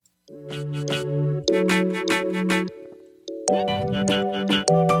And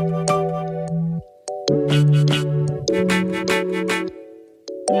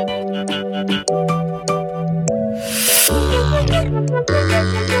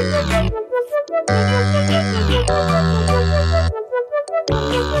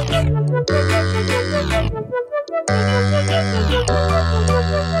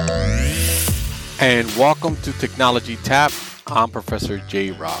welcome to Technology Tap. I'm Professor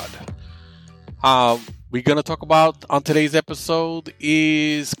J. Rod. We're going to talk about on today's episode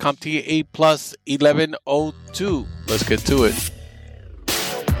is CompTIA A Plus 1102. Let's get to it.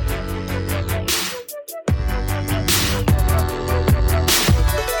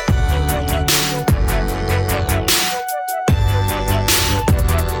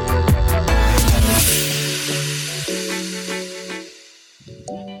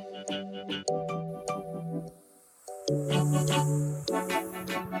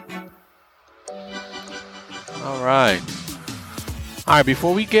 All right.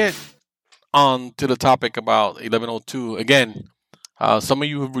 Before we get on to the topic about 1102, again, some of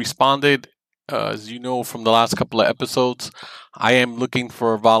you have responded. As you know from the last couple of episodes, I am looking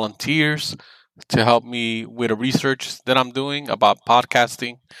for volunteers to help me with the research that I'm doing about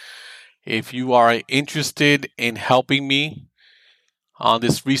podcasting. If you are interested in helping me on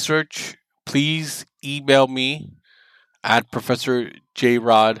this research, please email me at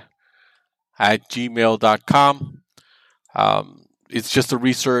professorjrod@gmail.com. It's just a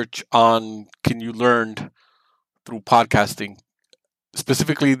research on can you learn through podcasting,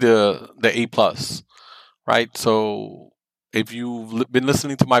 specifically the A plus, right? So if you've been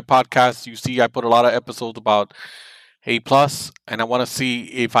listening to my podcast, you see I put a lot of episodes about A plus, and I want to see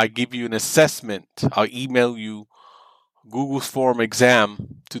if I give you an assessment. I'll email you Google's form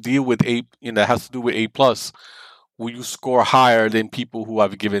exam to deal with that has to do with A plus. Will you score higher than people who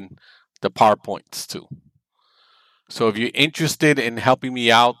I've given the PowerPoints to? So if you're interested in helping me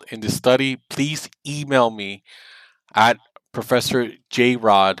out in this study, please email me at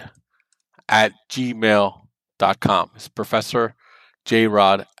professorjrod@gmail.com. It's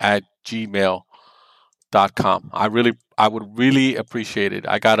professorjrod@gmail.com. I would really appreciate it.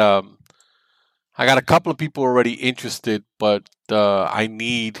 I got a couple of people already interested, but I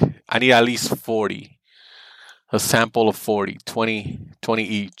need at least 40. A sample of 40, 20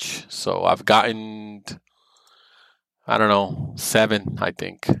 each. So I've gotten 7, I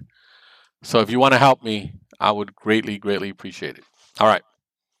think. So if you want to help me, I would greatly appreciate it. All right.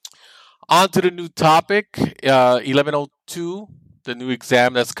 On to the new topic, 1102, the new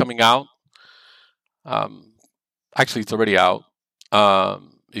exam that's coming out. Actually, it's already out.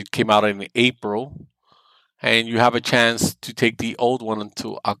 It came out in April, and you have a chance to take the old one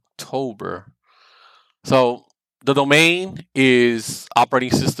until October. So the domain is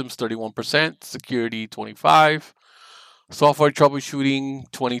operating systems 31%, security 25%, software troubleshooting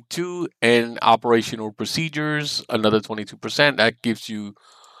 22%, and operational procedures another 22%. That gives you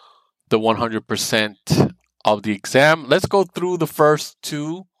the 100% of the exam. Let's go through the first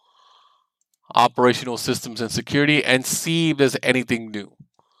two, operational systems and security, and see if there's anything new.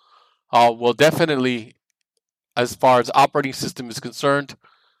 Well, definitely, as far as operating system is concerned,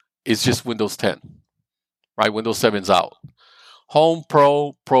 it's just Windows 10, right? Windows 7's out. Home,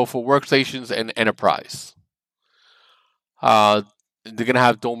 Pro for workstations, and Enterprise. They're going to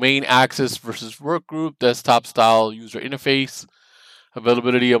have domain access versus workgroup, desktop style user interface,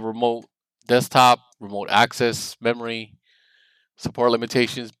 availability of remote desktop, remote access, memory, support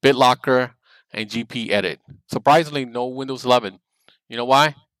limitations, BitLocker, and GP edit. Surprisingly, no Windows 11. You know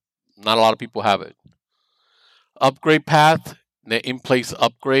why? Not a lot of people have it. Upgrade path, the in-place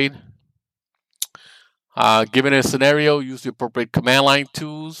upgrade. Given a scenario, use the appropriate command line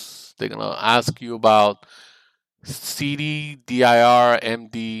tools. They're going to ask you about CD, DIR,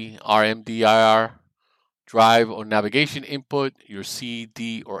 MD, RMDIR, drive or navigation input, your C,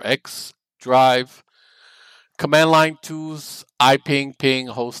 D, or X drive. Command line tools, IPing, ping,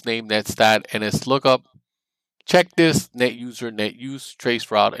 hostname, netstat, NSLOOKUP. Check this, net user, net use,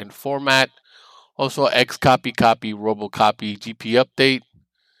 trace route, and format. Also xcopy, copy, robocopy, GP update.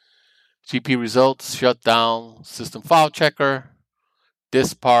 GP results, shutdown, system file checker,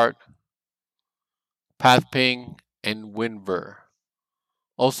 diskpart, path ping, and WinVer.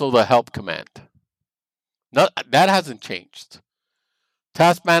 Also the help command. No, that hasn't changed.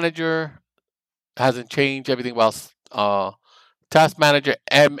 Task manager hasn't changed. Everything else. Task manager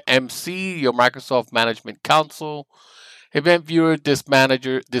MMC, your Microsoft Management Console. Event viewer, disk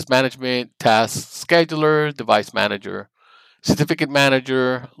management, task scheduler, device manager, certificate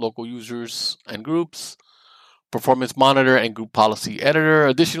manager, local users and groups, Performance Monitor and Group Policy Editor.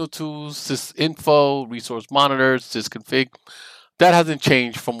 Additional tools, sysinfo, Resource Monitor, sysconfig. That hasn't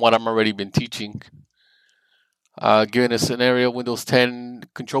changed from what I'm already been teaching. Given a scenario, Windows 10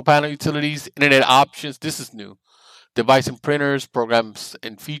 control panel utilities, internet options. This is new. Device and printers, programs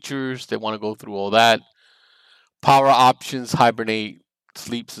and features. They want to go through all that. Power options, hibernate,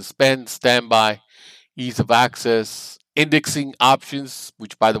 sleep, suspend, standby, ease of access, indexing options,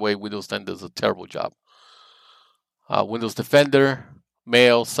 which by the way, Windows 10 does a terrible job. Windows Defender,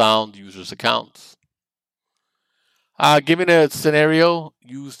 mail, sound, users' accounts. Given a scenario,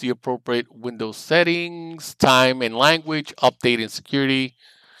 use the appropriate Windows settings, time and language, update and security,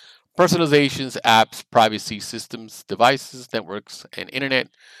 personalizations, apps, privacy, systems, devices, networks, and internet.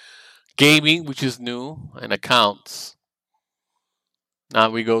 Gaming, which is new, and accounts. Now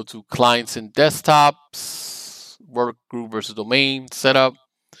we go to clients and desktops, work group versus domain setup,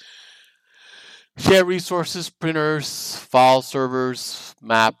 share resources, printers, file servers,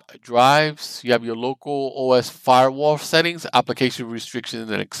 map drives. You have your local OS firewall settings, application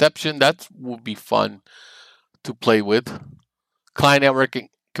restrictions and exception. That would be fun to play with. Client networking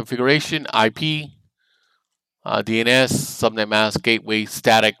configuration, IP, DNS, subnet mask, gateway,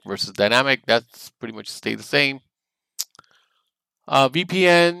 static versus dynamic. That's pretty much stay the same.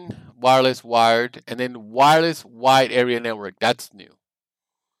 VPN, wireless, wired, and then wireless wide area network. That's new.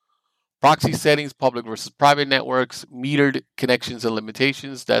 Proxy settings, public versus private networks, metered connections and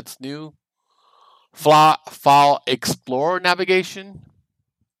limitations. That's new. File Explorer navigation.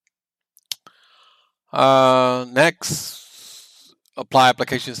 Next, apply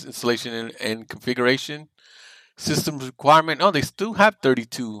applications installation and configuration. Systems requirement. Oh, they still have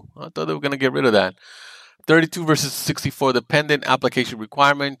 32. I thought they were going to get rid of that. 32 versus 64 dependent application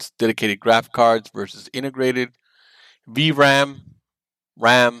requirements. Dedicated graph cards versus integrated. VRAM,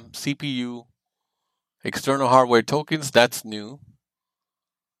 RAM, CPU, external hardware tokens. That's new.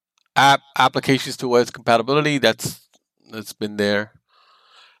 Applications to OS compatibility. That's been there.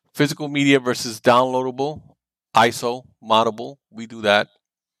 Physical media versus downloadable. ISO, moddable. We do that.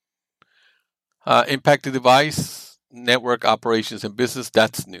 Impacted device, network operations and business.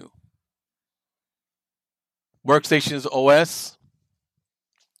 That's new. Workstations OS.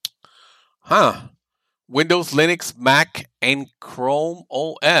 Windows, Linux, Mac, and Chrome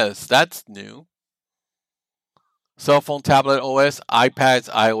OS. That's new. Cell phone, tablet OS, iPads,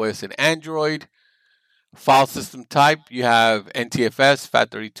 iOS, and Android. File system type, you have NTFS,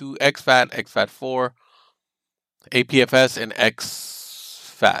 FAT32, exFAT, exFAT4, APFS, and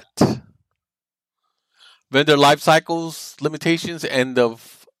exFAT. Vendor life cycles limitations, end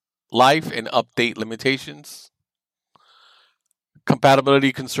of life and update limitations.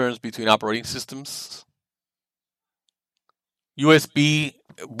 Compatibility concerns between operating systems. USB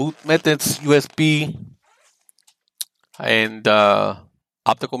boot methods, USB and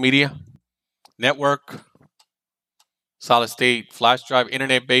optical media. Network, solid state, flash drive,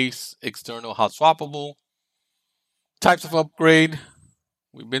 internet based, external, hot swappable. Types of upgrade,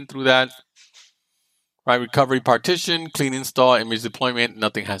 we've been through that. Right, recovery partition, clean install, image deployment,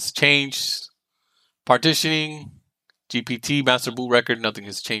 nothing has changed. Partitioning, GPT, master boot record, nothing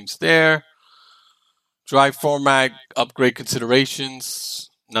has changed there. Drive format, upgrade considerations,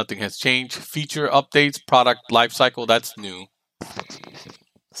 nothing has changed. Feature updates, product lifecycle, that's new.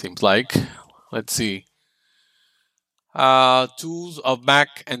 Seems like. Let's see. Tools of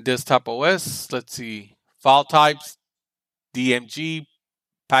Mac and desktop OS. Let's see. File types, DMG,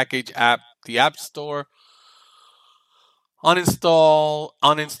 package app, the App Store.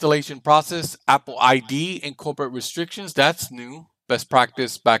 Uninstallation process, Apple ID, and corporate restrictions. That's new. Best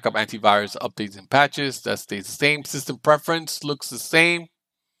practice, backup antivirus updates and patches. That stays the same. System preference looks the same.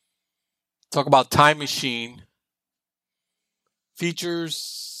 Talk about Time Machine.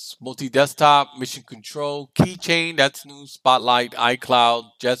 Features, multi-desktop, mission control, keychain, that's new. Spotlight, iCloud,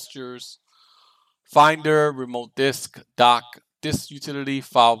 gestures, Finder, remote disk, dock, disk utility,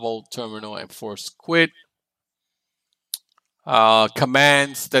 file vault, terminal, and force quit.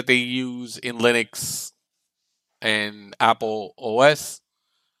 Commands that they use in Linux and Apple OS.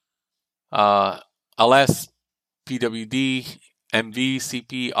 ls, pwd, mv,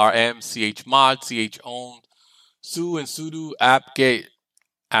 cp, rm, chmod, chown, su and sudo,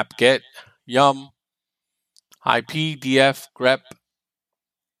 apt-get, yum, ip, df, grep,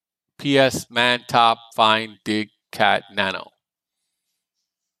 ps, man, top, find, dig, cat, nano.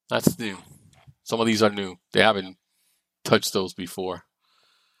 That's new. Some of these are new. They haven't touched those before.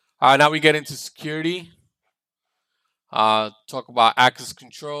 Now we get into security. Talk about access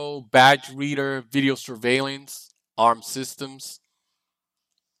control, badge reader, video surveillance, ARM systems.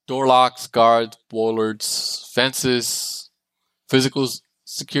 door locks, guards, boilers, fences, physical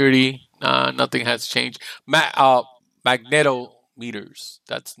security. Nothing has changed. Magnetometers.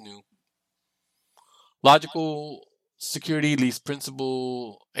 That's new. Logical security, least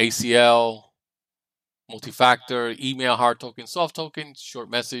principle, ACL, multi-factor, email, hard token, soft token, short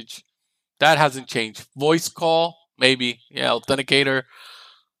message. That hasn't changed. Voice call, maybe. Yeah, authenticator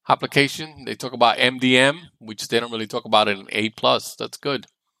application. They talk about MDM, which they don't really talk about in A plus. That's good.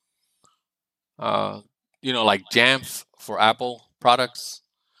 Uh, like Jamf for Apple products.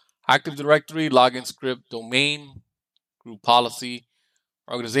 Active Directory, login script, domain, group policy,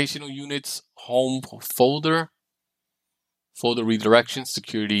 organizational units, home folder redirection,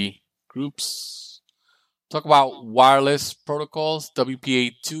 security groups. Talk about wireless protocols,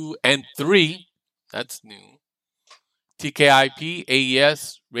 WPA2 and 3. That's new. TKIP,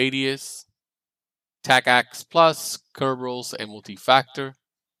 AES, Radius, TACAX Plus, Kerberos, and multi-factor. I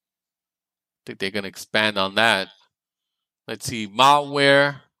think they're going to expand on that. Let's see,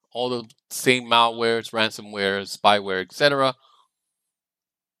 malware, all the same malwares, ransomware, spyware, etc.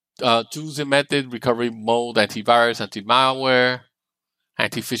 Tools and method, recovery mode, antivirus, anti-malware,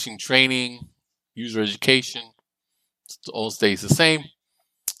 anti-phishing training, user education. It all stays the same.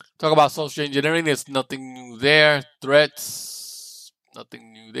 Talk about social engineering. There's nothing new there. Threats,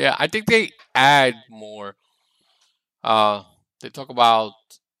 nothing new there. I think they add more. They talk about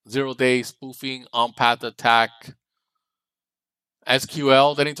 0-day spoofing, on-path attack,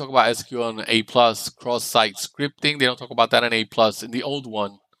 SQL. They didn't talk about SQL in A+. Cross-site scripting. They don't talk about that in A+. In the old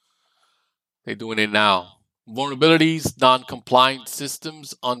one, they're doing it now. Vulnerabilities, non-compliant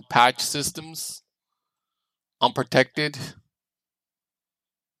systems, unpatched systems, unprotected.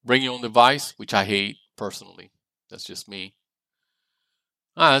 Bring your own device, which I hate personally. That's just me.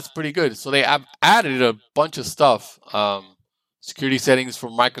 That's pretty good. So they have added a bunch of stuff. Security settings for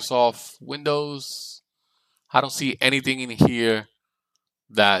Microsoft Windows. I don't see anything in here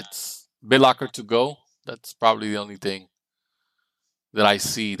that's BitLocker to go. That's probably the only thing that I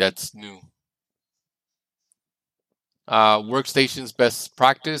see that's new. Workstations best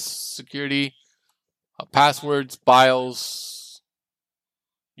practice security. Passwords, BIOS,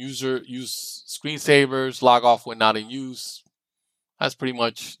 use screensavers, log off when not in use. That's pretty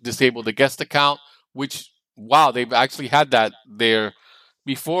much disable the guest account, which, wow, they've actually had that there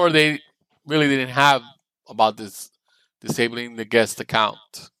before. They really didn't have about this disabling the guest account.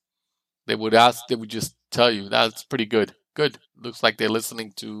 They would just tell you. That's pretty good. Good. Looks like they're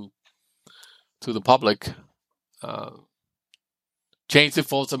listening to the public. Change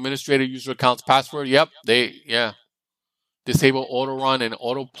defaults administrator user accounts password. Yep, disable auto run and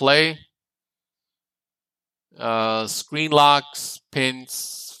autoplay. Screen locks,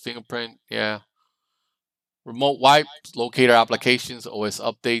 pins, fingerprint. Yeah. Remote wipe, locator applications, OS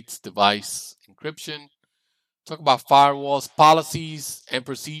updates, device encryption. Talk about firewalls, policies, and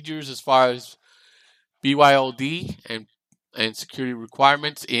procedures as far as BYOD and security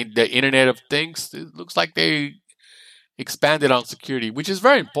requirements in the Internet of Things. It looks like they expanded on security, which is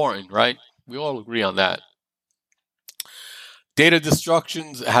very important, right? We all agree on that. Data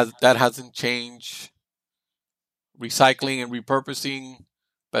destructions hasn't changed. Recycling and repurposing,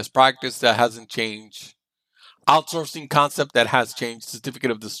 best practice, that hasn't changed. Outsourcing concept, that has changed. Certificate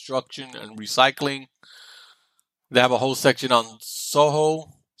of destruction and recycling. They have a whole section on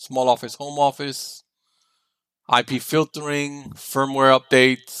SOHO, small office, home office, IP filtering, firmware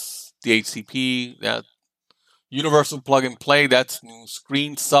updates, DHCP, that universal plug and play, that's new.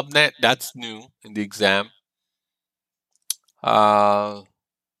 Screen subnet, that's new in the exam. Let's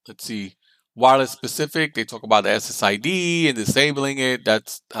see. Wireless specific, they talk about the SSID and disabling it.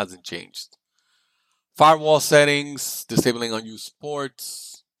 That hasn't changed. Firewall settings, disabling unused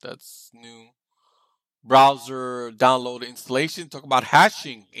ports. That's new. Browser download installation, talk about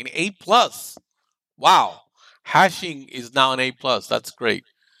hashing in A+. Wow. Hashing is now an A+. That's great.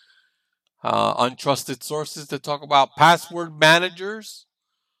 Untrusted sources, to talk about password managers.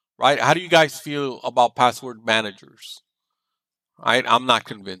 Right? How do you guys feel about password managers? Right? I'm not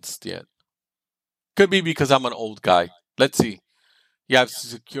convinced yet. Could be because I'm an old guy. Let's see. You have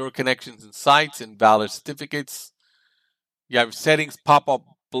secure connections and sites and valid certificates. You have settings, pop-up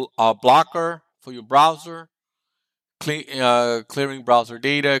blocker for your browser, clearing browser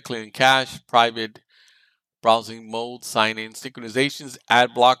data, clearing cache, private browsing mode, sign-in, synchronizations,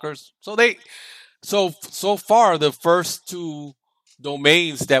 ad blockers. So far, the first two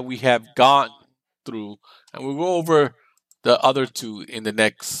domains that we have gone through, and we'll go over the other two in the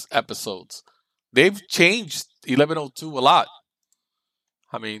next episodes. They've changed 1102 a lot.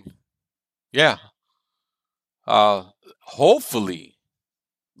 I mean, yeah. Hopefully,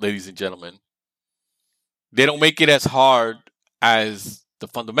 ladies and gentlemen, they don't make it as hard as the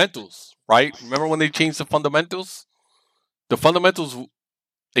fundamentals, right? Remember when they changed the fundamentals? The fundamentals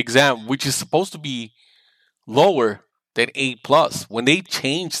exam, which is supposed to be lower than A plus, when they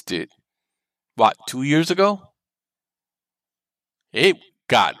changed it, 2 years ago? It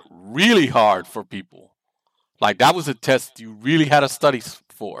got really hard for people. Like, that was a test you really had to study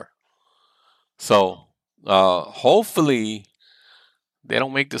for. So, hopefully, they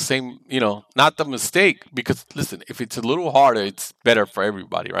don't make the same, not the mistake. Because listen, if it's a little harder, it's better for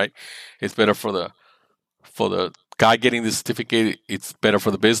everybody, right? It's better for the guy getting the certificate. It's better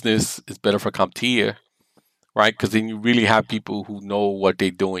for the business. It's better for CompTIA, right? Because then you really have people who know what they're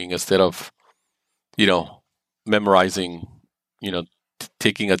doing instead of, memorizing,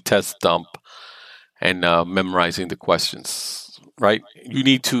 taking a test dump and memorizing the questions, right? You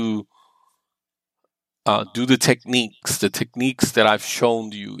need to do the techniques that I've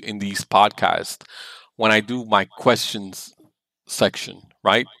shown you in these podcasts when I do my questions section,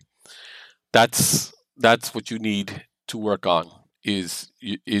 right? That's what you need to work on is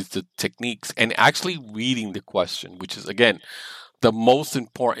the techniques and actually reading the question, which is, again, the most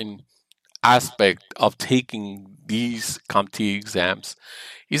important aspect of taking these CompTIA exams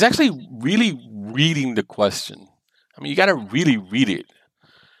is actually really reading the question. I mean, you got to really read it,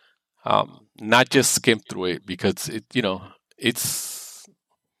 not just skim through it, because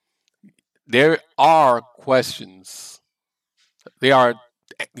there are questions.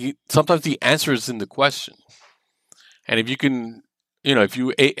 Sometimes the answer is in the question, and if you can, if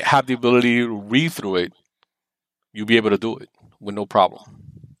you have the ability to read through it, you'll be able to do it with no problem.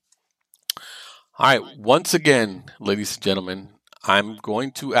 All right, once again, ladies and gentlemen, I'm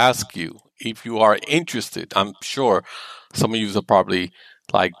going to ask you if you are interested. I'm sure some of you are probably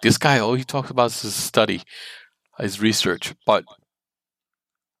like, this guy, all he talks about is his study, his research, but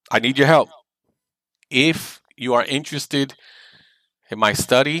I need your help. If you are interested in my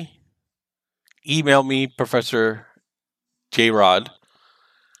study, email me, Professor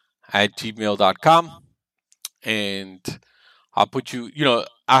JRod@gmail.com, and I'll put you,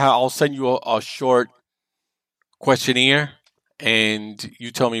 I'll send you a short questionnaire, and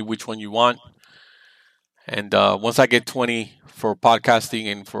you tell me which one you want. And once I get 20 for podcasting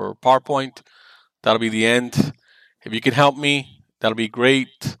and for PowerPoint, that'll be the end. If you can help me, that'll be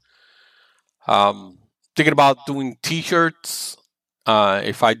great. Thinking about doing T-shirts.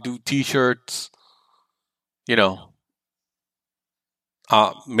 If I do T-shirts,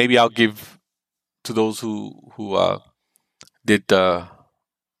 maybe I'll give to those who did the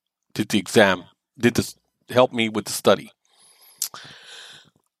exam, help me with the study.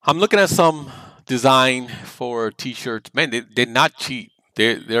 I'm looking at some design for T-shirts. Man, they're not cheap.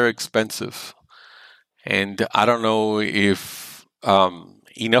 They're expensive, and I don't know if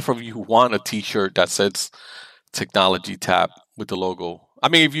enough of you want a T-shirt that says Technology Tab with the logo. I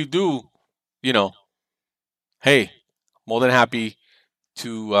mean, if you do, hey, more than happy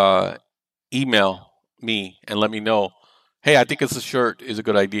to email me and let me know. Hey, I think it's a shirt is a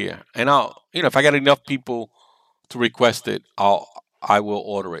good idea, and I'll, if I get enough people to request it, I will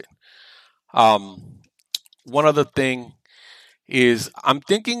order it. One other thing is I'm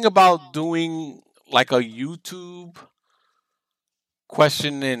thinking about doing like a YouTube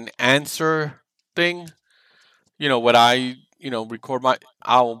question and answer thing. What I record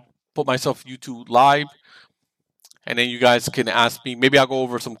I'll put myself YouTube live, and then you guys can ask me. Maybe I'll go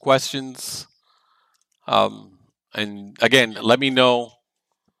over some questions. And again, let me know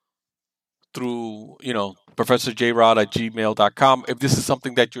through, ProfessorJRod@gmail.com if this is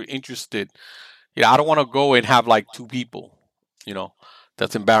something that you're interested. I don't want to go and have like 2 people,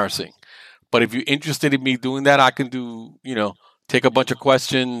 that's embarrassing. But if you're interested in me doing that, I can do, take a bunch of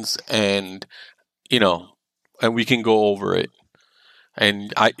questions and, and we can go over it.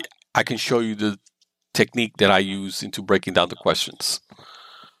 And I can show you the technique that I use into breaking down the questions.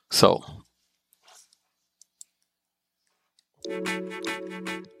 So,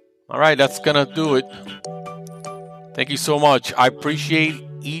 all right, that's going to do it. Thank you so much. I appreciate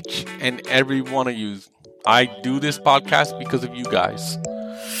each and every one of you. I do this podcast because of you guys.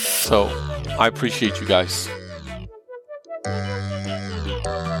 So I appreciate you guys.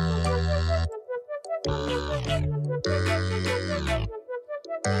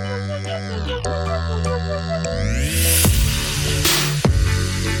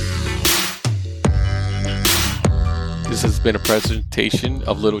 This has been a presentation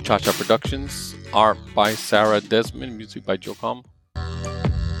of Little Cha-Cha Productions. Art by Sarah Desmond, music by Joe Com.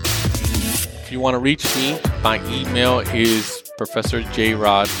 If you want to reach me, my email is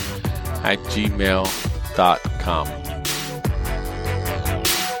professorjrod@gmail.com.